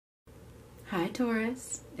Hi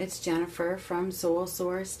Taurus, it's Jennifer from Soul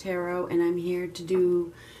Source Tarot, and I'm here to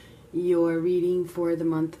do your reading for the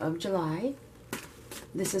month of July.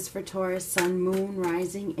 This is for Taurus, Sun, Moon,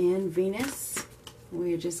 Rising, and Venus.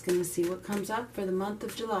 We're just going to see what comes up for the month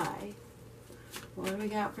of July. What do we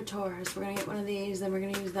got for Taurus? We're going to get one of these, then we're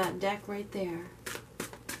going to use that deck right there.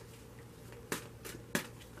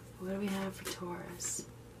 What do we have for Taurus?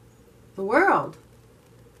 The World.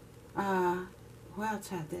 Who else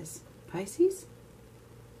had this? Pisces?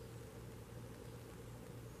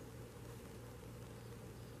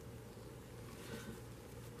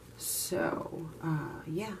 So,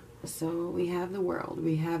 yeah. So we have the World.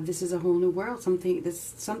 We have, this is a whole new world.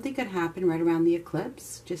 Something could happen right around the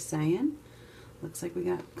eclipse. Just saying. Looks like we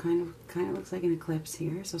got kind of looks like an eclipse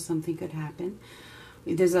here. So something could happen.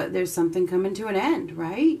 There's something coming to an end,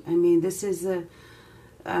 right? I mean, this is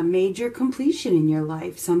a major completion in your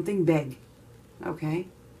life. Something big. Okay?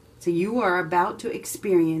 So you are about to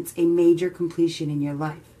experience a major completion in your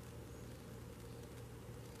life.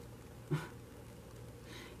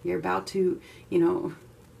 You're about to,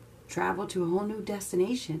 travel to a whole new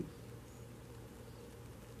destination.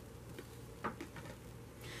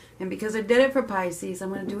 And because I did it for Pisces, I'm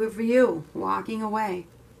going to do it for you. Walking away.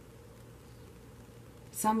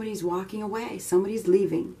 Somebody's walking away. Somebody's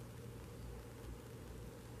leaving.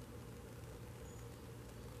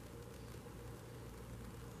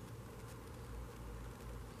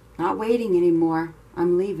 Not waiting anymore.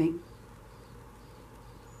 I'm leaving.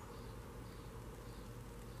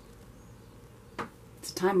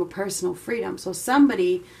 It's a time of personal freedom. So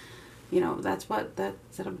somebody, that's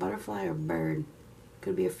a butterfly or a bird?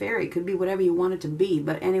 Could be a fairy. Could be whatever you want it to be.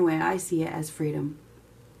 But anyway, I see it as freedom.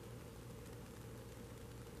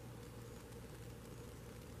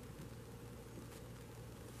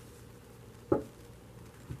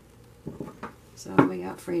 So we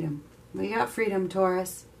got freedom. We got freedom,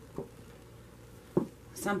 Taurus.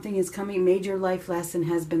 Something is coming. Major life lesson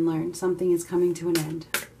has been learned. Something is coming to an end.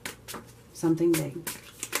 Something big.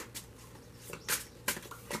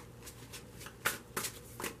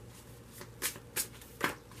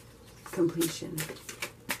 Completion.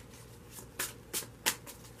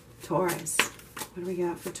 Taurus. What do we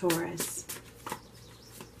got for Taurus?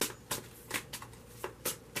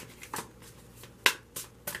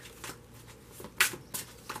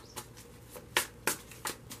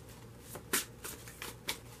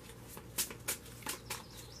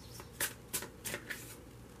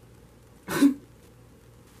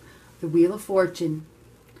 The Wheel of Fortune.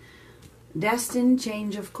 Destined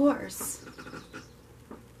change of course.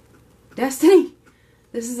 Destiny.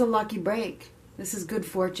 This is a lucky break. This is good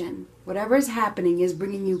fortune. Whatever is happening is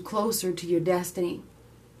bringing you closer to your destiny.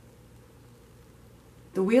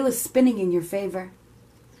 The wheel is spinning in your favor.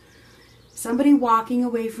 Somebody walking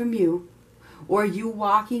away from you, or you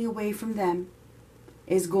walking away from them,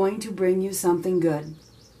 is going to bring you something good.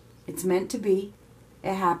 It's meant to be.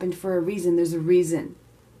 It happened for a reason. There's a reason.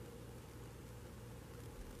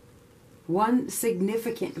 One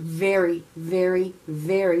significant, very, very,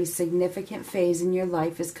 very significant phase in your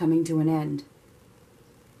life is coming to an end.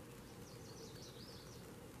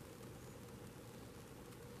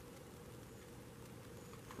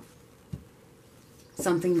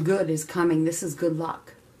 Something good is coming. This is good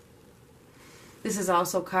luck. This is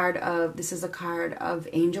also a card of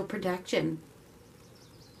angel protection.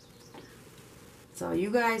 So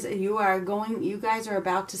you guys are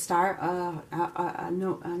about to start a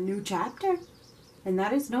new chapter, and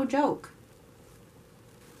that is no joke.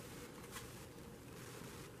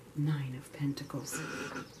 9 of Pentacles.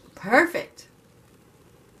 Perfect.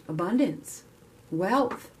 Abundance.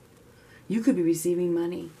 Wealth. You could be receiving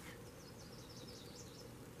money.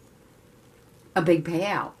 A big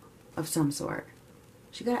payout of some sort.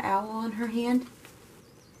 She got an owl on her hand?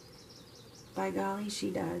 By golly,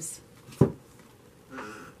 she does.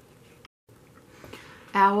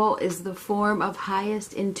 Owl is the form of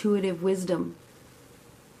highest intuitive wisdom.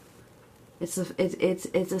 It's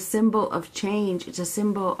a symbol of change. It's a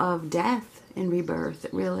symbol of death and rebirth.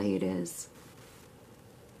 It is.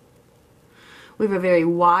 We have a very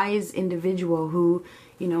wise individual who,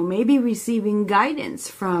 may be receiving guidance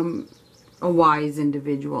from a wise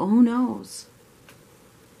individual. Who knows?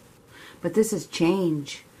 But this is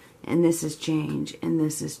change. And this is change. And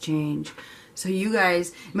this is change. So you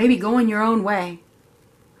guys may be going your own way.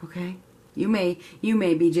 Okay? You may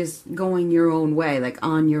be just going your own way, like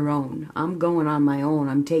on your own. I'm going on my own.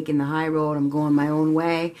 I'm taking the high road. I'm going my own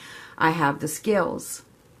way. I have the skills.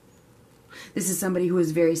 This is somebody who is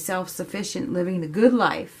very self-sufficient, living the good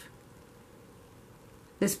life.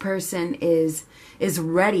 This person is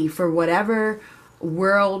ready for whatever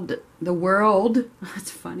the world,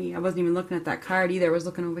 that's funny. I wasn't even looking at that card either. I was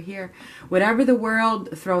looking over here. Whatever the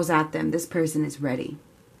world throws at them, this person is ready.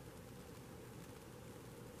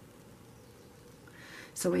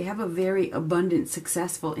 So we have a very abundant,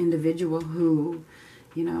 successful individual who,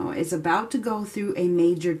 you know, is about to go through a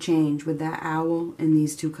major change with that owl and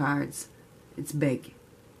these two cards. It's big.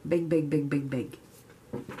 Big, big, big, big, big.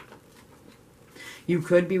 You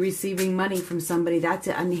could be receiving money from somebody. That's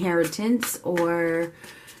an inheritance or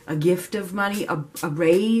a gift of money, a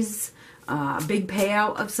raise, a big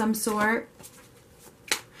payout of some sort.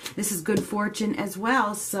 This is good fortune as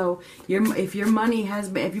well. So if your money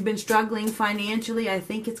if you've been struggling financially, I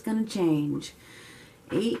think it's going to change.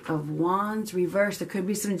 8 of Wands reversed. There could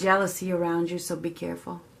be some jealousy around you, so be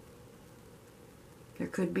careful. There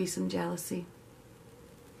could be some jealousy.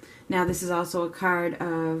 Now, this is also a card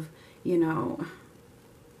of, you know,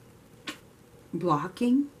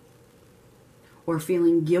 blocking or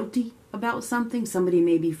feeling guilty about something. Somebody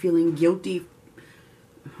may be feeling guilty.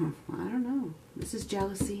 I don't know. This is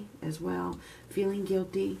jealousy as well. Feeling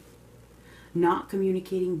guilty. Not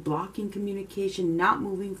communicating. Blocking communication. Not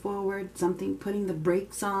moving forward. Something putting the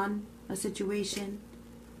brakes on a situation.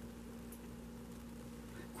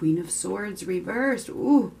 Queen of Swords reversed.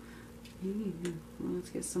 Ooh. Well,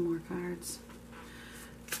 let's get some more cards.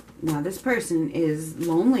 Now, this person is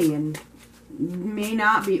lonely and may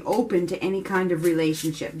not be open to any kind of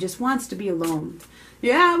relationship. Just wants to be alone.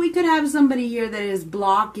 Yeah, we could have somebody here that is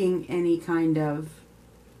blocking any kind of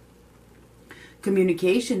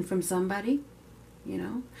communication from somebody. You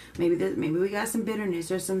know, maybe we got some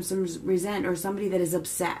bitterness or some resent, or somebody that is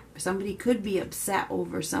upset. Somebody could be upset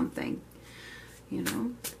over something. You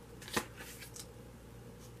know.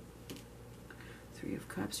 3 of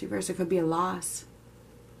Cups reversed. It could be a loss.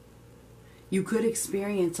 You could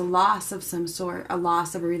experience a loss of some sort, a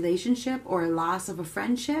loss of a relationship or a loss of a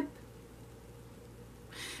friendship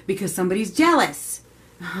because somebody's jealous.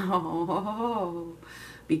 Oh,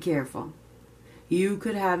 be careful. You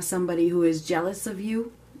could have somebody who is jealous of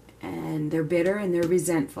you and they're bitter and they're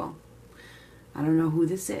resentful. I don't know who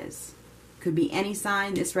this is. Could be any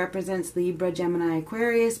sign. This represents Libra, Gemini,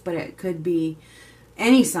 Aquarius, but it could be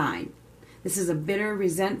any sign. This is a bitter,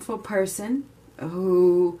 resentful person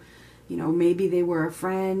who, you know, maybe they were a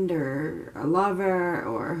friend or a lover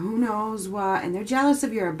or who knows what, and they're jealous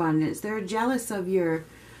of your abundance. They're jealous of your,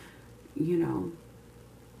 you know,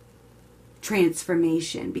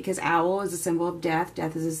 transformation, because owl is a symbol of death.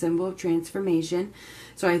 Death is a symbol of transformation.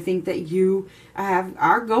 So I think that you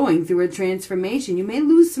are going through a transformation. You may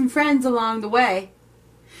lose some friends along the way,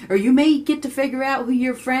 or you may get to figure out who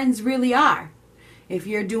your friends really are. If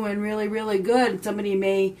you're doing really, really good, somebody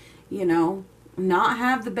may, you know, not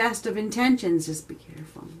have the best of intentions. Just be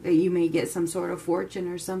careful that you may get some sort of fortune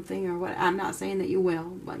or something, or what. I'm not saying that you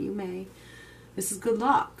will, but you may. This is good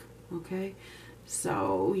luck, okay?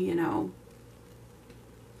 So, you know,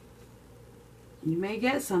 you may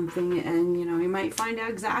get something, and, you know, you might find out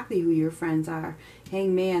exactly who your friends are.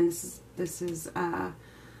 Hangman, this is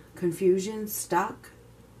confusion, stuck,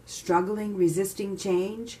 struggling, resisting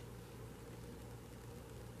change.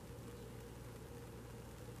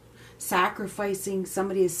 Sacrificing,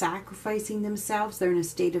 somebody is sacrificing themselves. They're in a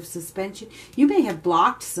state of suspension. You may have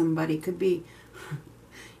blocked somebody. Could be,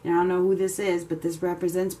 you know, I don't know who this is, but this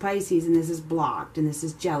represents Pisces, and this is blocked, and this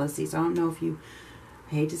is jealousy. So I don't know if you,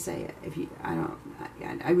 I hate to say it, if you,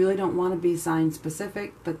 I really don't want to be sign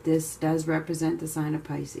specific, but this does represent the sign of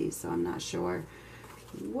Pisces. So I'm not sure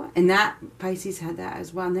what, and that Pisces had that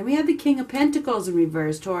as well. And then we have the King of Pentacles in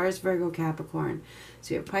reverse, Taurus, Virgo, Capricorn.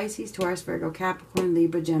 So you have Pisces, Taurus, Virgo, Capricorn,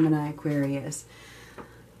 Libra, Gemini, Aquarius.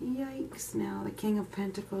 Yikes. Now the King of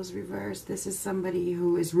Pentacles reversed. This is somebody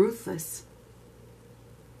who is ruthless.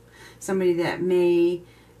 Somebody that may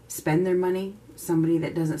spend their money. Somebody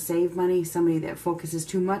that doesn't save money. Somebody that focuses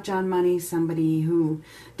too much on money. Somebody who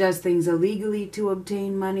does things illegally to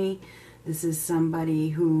obtain money. This is somebody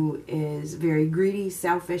who is very greedy,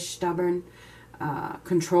 selfish, stubborn,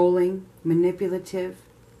 controlling, manipulative.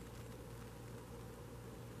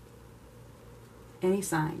 Any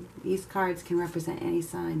sign. These cards can represent any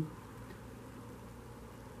sign.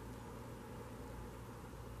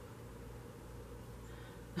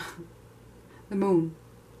 The Moon.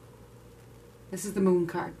 This is the Moon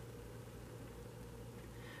card,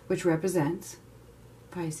 which represents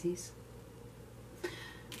Pisces.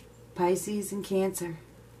 Pisces and Cancer.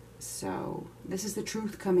 So this is the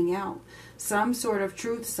truth coming out. Some sort of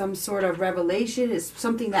truth, some sort of revelation, is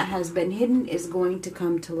something that has been hidden is going to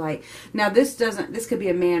come to light. Now this could be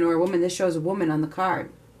a man or a woman. This shows a woman on the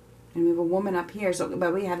card. And we have a woman up here, so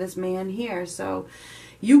but we have this man here. So,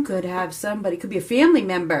 You could have somebody, could be a family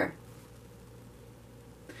member.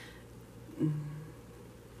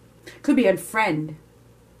 Could be a friend.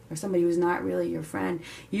 Or somebody who's not really your friend.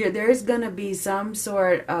 There's going to be some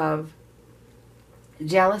sort of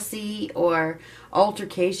jealousy or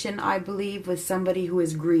altercation, I believe, with somebody who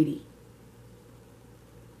is greedy.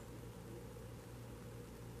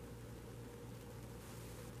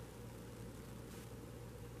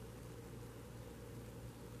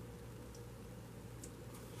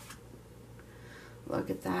 Look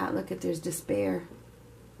at that. Look at, there's despair,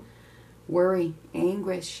 worry,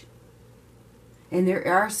 anguish. And there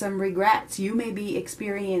are some regrets. You may be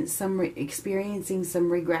experiencing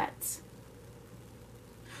some regrets.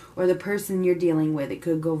 Or the person you're dealing with. It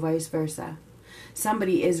could go vice versa.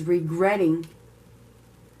 Somebody is regretting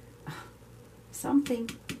something.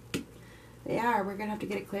 They are. We're going to have to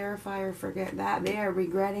get a clarifier for that. They are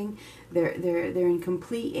regretting. They're in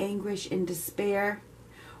complete anguish and despair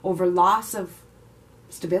over loss of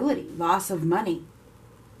stability, loss of money.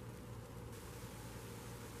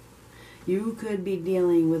 You could be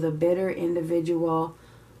dealing with a bitter individual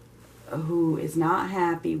who is not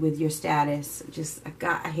happy with your status.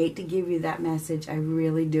 I hate to give you that message. I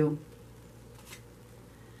really do.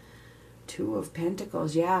 Two of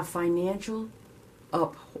Pentacles. Yeah, financial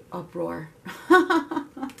uproar.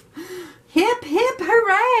 Hip, hip,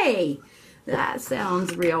 hooray! That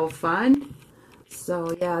sounds real fun.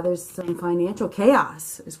 So, yeah, there's some financial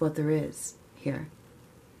chaos is what there is here.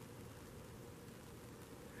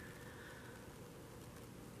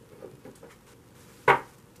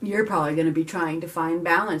 You're probably going to be trying to find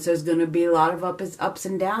balance. There's going to be a lot of ups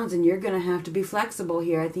and downs, and you're going to have to be flexible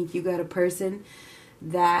here. I think you got a person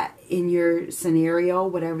that in your scenario,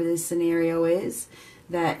 whatever this scenario is,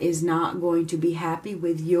 that is not going to be happy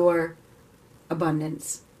with your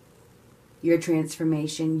abundance, your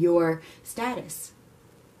transformation, your status.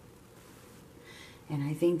 And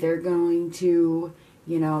I think they're going to,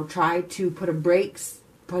 try to put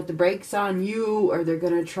the brakes on you, or they're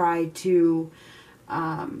going to try to,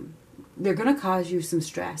 they're going to cause you some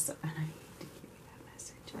stress. And I hate to give you that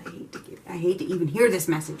message. I hate to even hear this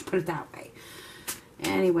message, put it that way.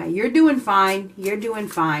 Anyway, you're doing fine. You're doing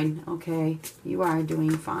fine, okay? You are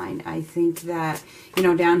doing fine. I think that,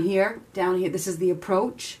 down here, this is the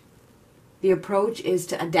approach. The approach is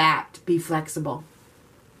to adapt, be flexible.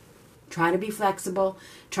 Try to be flexible.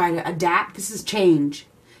 Try to adapt. This is change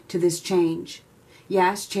to this change.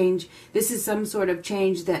 Yes, change. This is some sort of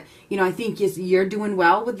change that, I think you're doing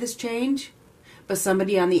well with this change, but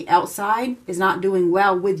somebody on the outside is not doing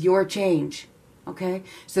well with your change. Okay?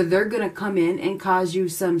 So they're going to come in and cause you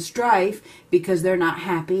some strife because they're not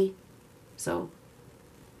happy. So,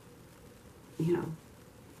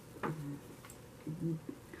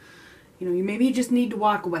 maybe you just need to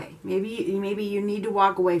walk away. Maybe you need to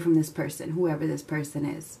walk away from this person, whoever this person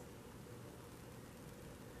is.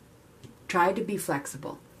 Try to be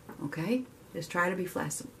flexible, okay? Just try to be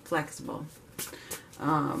flexible.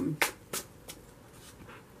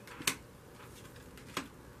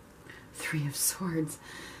 Three of Swords.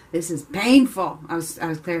 This is painful. I was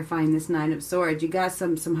clarifying this Nine of Swords. You got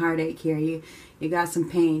some heartache here. You got some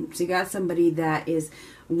pain. So you got somebody that is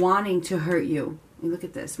wanting to hurt you. Look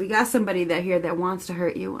at this. We got somebody that wants to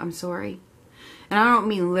hurt you. I'm sorry. And I don't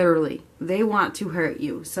mean literally. They want to hurt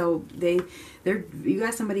you. So you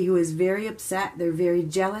got somebody who is very upset. They're very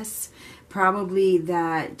jealous. Probably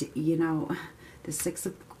that, the Six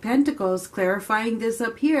of Pentacles, clarifying this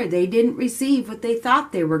up here. They didn't receive what they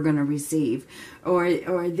thought they were going to receive. Or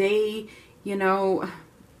they,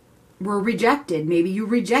 were rejected. Maybe you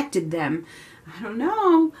rejected them. I don't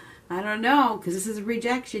know. Because this is a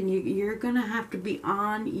rejection. You're going to have to be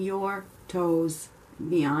on your toes.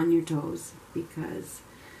 Be on your toes. Because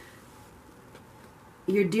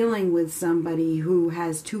you're dealing with somebody who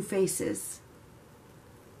has two faces.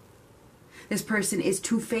 This person is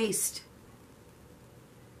two-faced.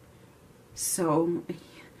 So,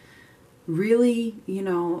 really,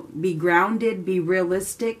 be grounded, be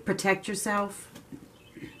realistic, protect yourself.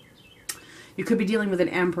 You could be dealing with an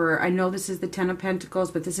Emperor. I know this is the Ten of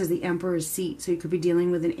Pentacles, but this is the Emperor's seat. So you could be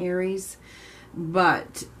dealing with an Aries.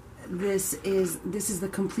 But this is the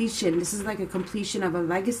completion. This is like a completion of a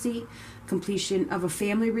legacy, completion of a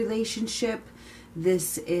family relationship.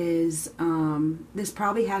 This is, this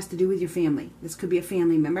probably has to do with your family. This could be a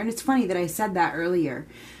family member. And it's funny that I said that earlier.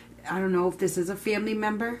 I don't know if this is a family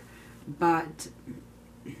member, but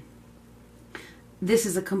this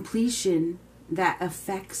is a completion that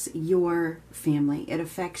affects your family. It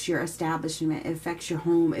affects your establishment. It affects your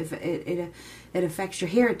home. It affects your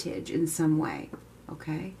heritage in some way.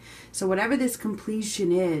 Okay? So whatever this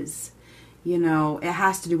completion is, You know, it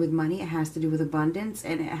has to do with money, it has to do with abundance,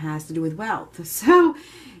 and it has to do with wealth. So,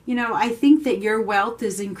 you know, I think that your wealth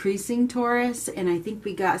is increasing, Taurus, and I think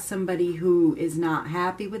we got somebody who is not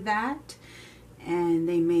happy with that, and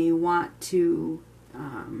they may want to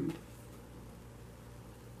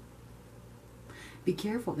be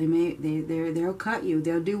careful. They'll cut you.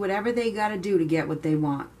 They'll do whatever they got to do to get what they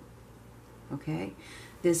want. Okay?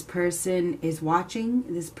 This person is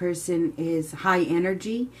watching. This person is high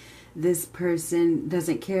energy. This person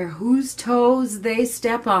doesn't care whose toes they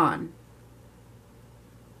step on.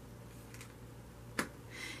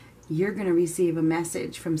 You're going to receive a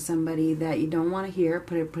message from somebody that you don't want to hear.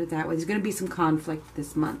 Put it that way. There's going to be some conflict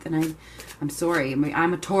this month, and I'm sorry.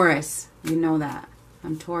 I'm a Taurus. You know that.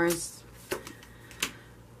 I'm Taurus.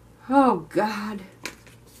 Oh God.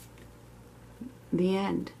 The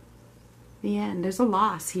end. The end. There's a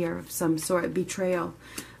loss here of some sort. Betrayal,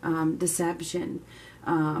 deception.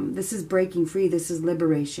 This is breaking free. This is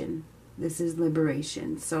liberation. This is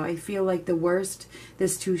liberation. So I feel like the worst,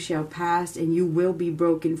 this too shall pass, and you will be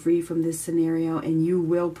broken free from this scenario, and you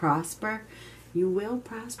will prosper. You will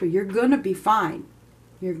prosper. You're going to be fine.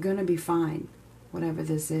 You're going to be fine, whatever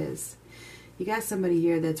this is. You got somebody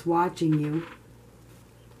here that's watching you.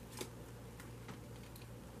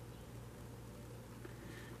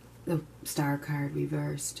 The Star card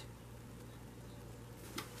reversed.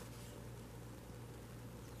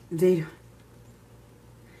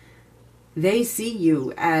 They see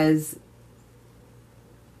you as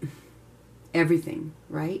everything,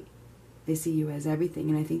 right? They see you as everything,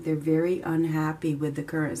 and I think they're very unhappy with the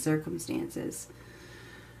current circumstances.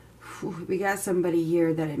 We got somebody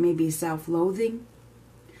here that it may be self-loathing.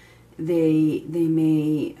 They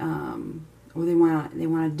may or they want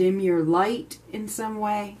to dim your light in some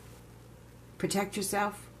way. Protect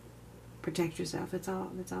yourself. Protect yourself. That's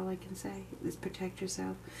all I can say. Is protect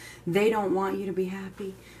yourself. They don't want you to be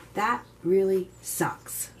happy. That really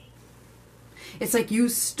sucks. It's like you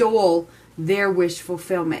stole their wish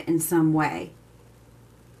fulfillment in some way.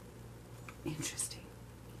 Interesting.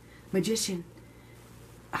 Magician.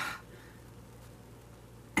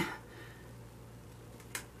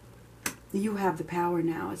 You have the power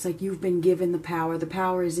now. It's like you've been given the power. The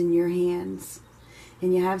power is in your hands.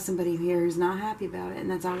 And you have somebody here who's not happy about it. And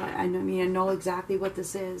that's all I know. I mean, I know exactly what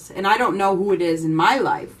this is. And I don't know who it is in my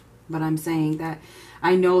life. But I'm saying that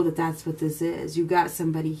I know that that's what this is. You got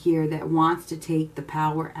somebody here that wants to take the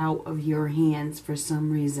power out of your hands for some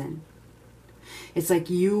reason. It's like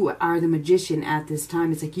you are the magician at this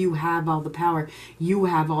time. It's like you have all the power. You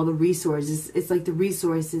have all the resources. It's like the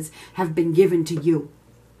resources have been given to you.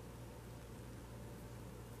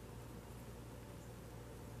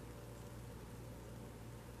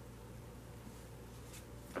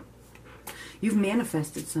 You've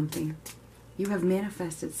manifested something. You have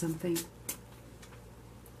manifested something.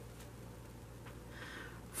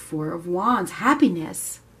 Four of Wands.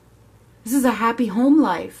 Happiness. This is a happy home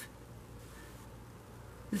life.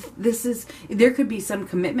 This is, there could be some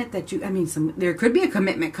commitment that you, there could be a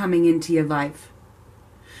commitment coming into your life.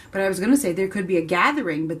 But I was going to say there could be a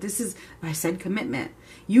gathering, but this is, I said commitment.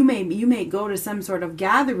 You may go to some sort of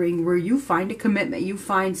gathering where you find a commitment. You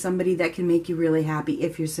find somebody that can make you really happy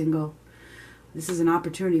if you're single. This is an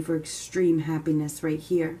opportunity for extreme happiness right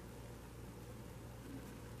here.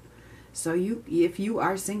 So if you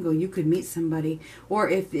are single, you could meet somebody. Or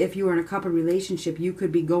if you are in a couple relationship, you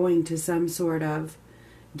could be going to some sort of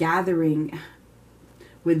gathering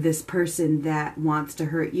with this person that wants to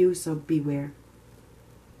hurt you. So beware.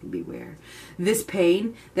 Beware. This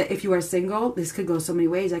pain, that if you are single, this could go so many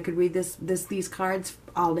ways. I could read these cards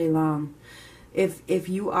all day long. If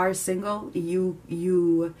you are single, you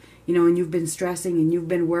know, and you've been stressing and you've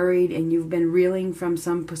been worried and you've been reeling from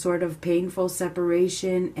some sort of painful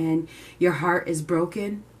separation and your heart is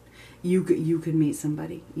broken, you could meet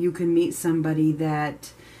somebody. You can meet somebody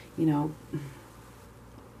that, you know,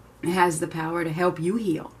 has the power to help you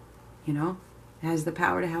heal. You know, has the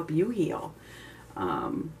power to help you heal.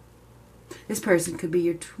 This person could be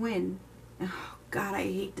your twin. Oh God, I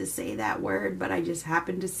hate to say that word, but I just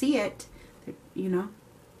happen to see it. You know,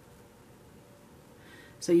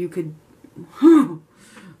 so you could, I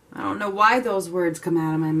don't know why those words come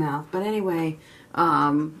out of my mouth, but anyway,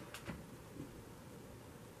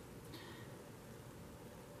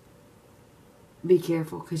 be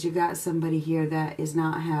careful, because you got somebody here that is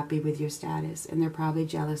not happy with your status, and they're probably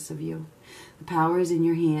jealous of you. The power is in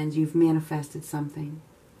your hands. You've manifested something.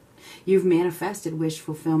 You've manifested wish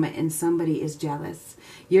fulfillment, and somebody is jealous.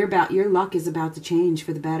 Your luck is about to change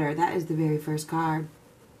for the better. That is the very first card.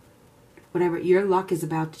 Whatever, your luck is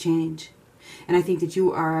about to change. And I think that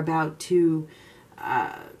you are about to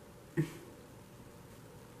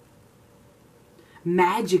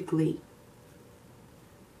magically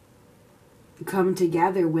come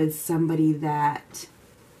together with somebody that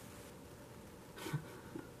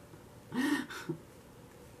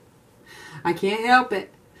I can't help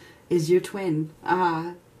it, is your twin.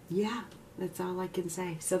 Yeah, that's all I can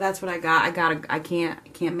say. So that's what I got. I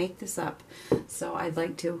can't make this up. So I'd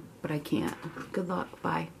like to, but I can't. Good luck.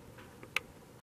 Bye.